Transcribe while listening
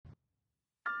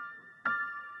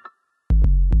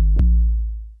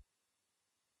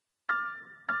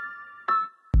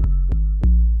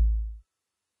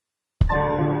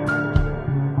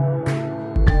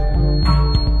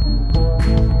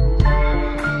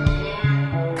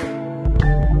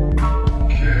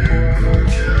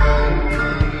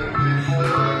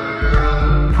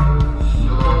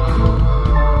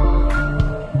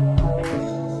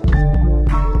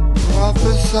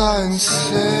and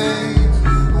say,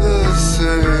 thus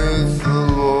saith the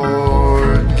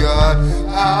Lord God,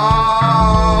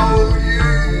 howl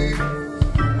ye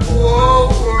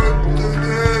over the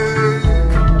day,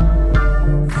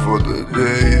 for the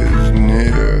day is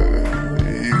near,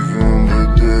 even the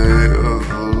day of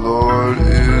the Lord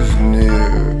is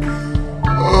near.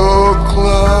 A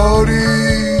cloudy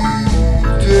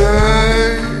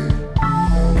day,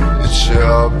 it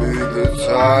shall be the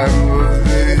time of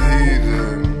the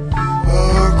heathen. A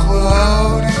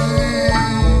cloudy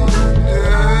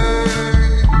day,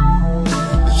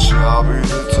 it shall be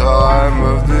the time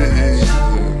of the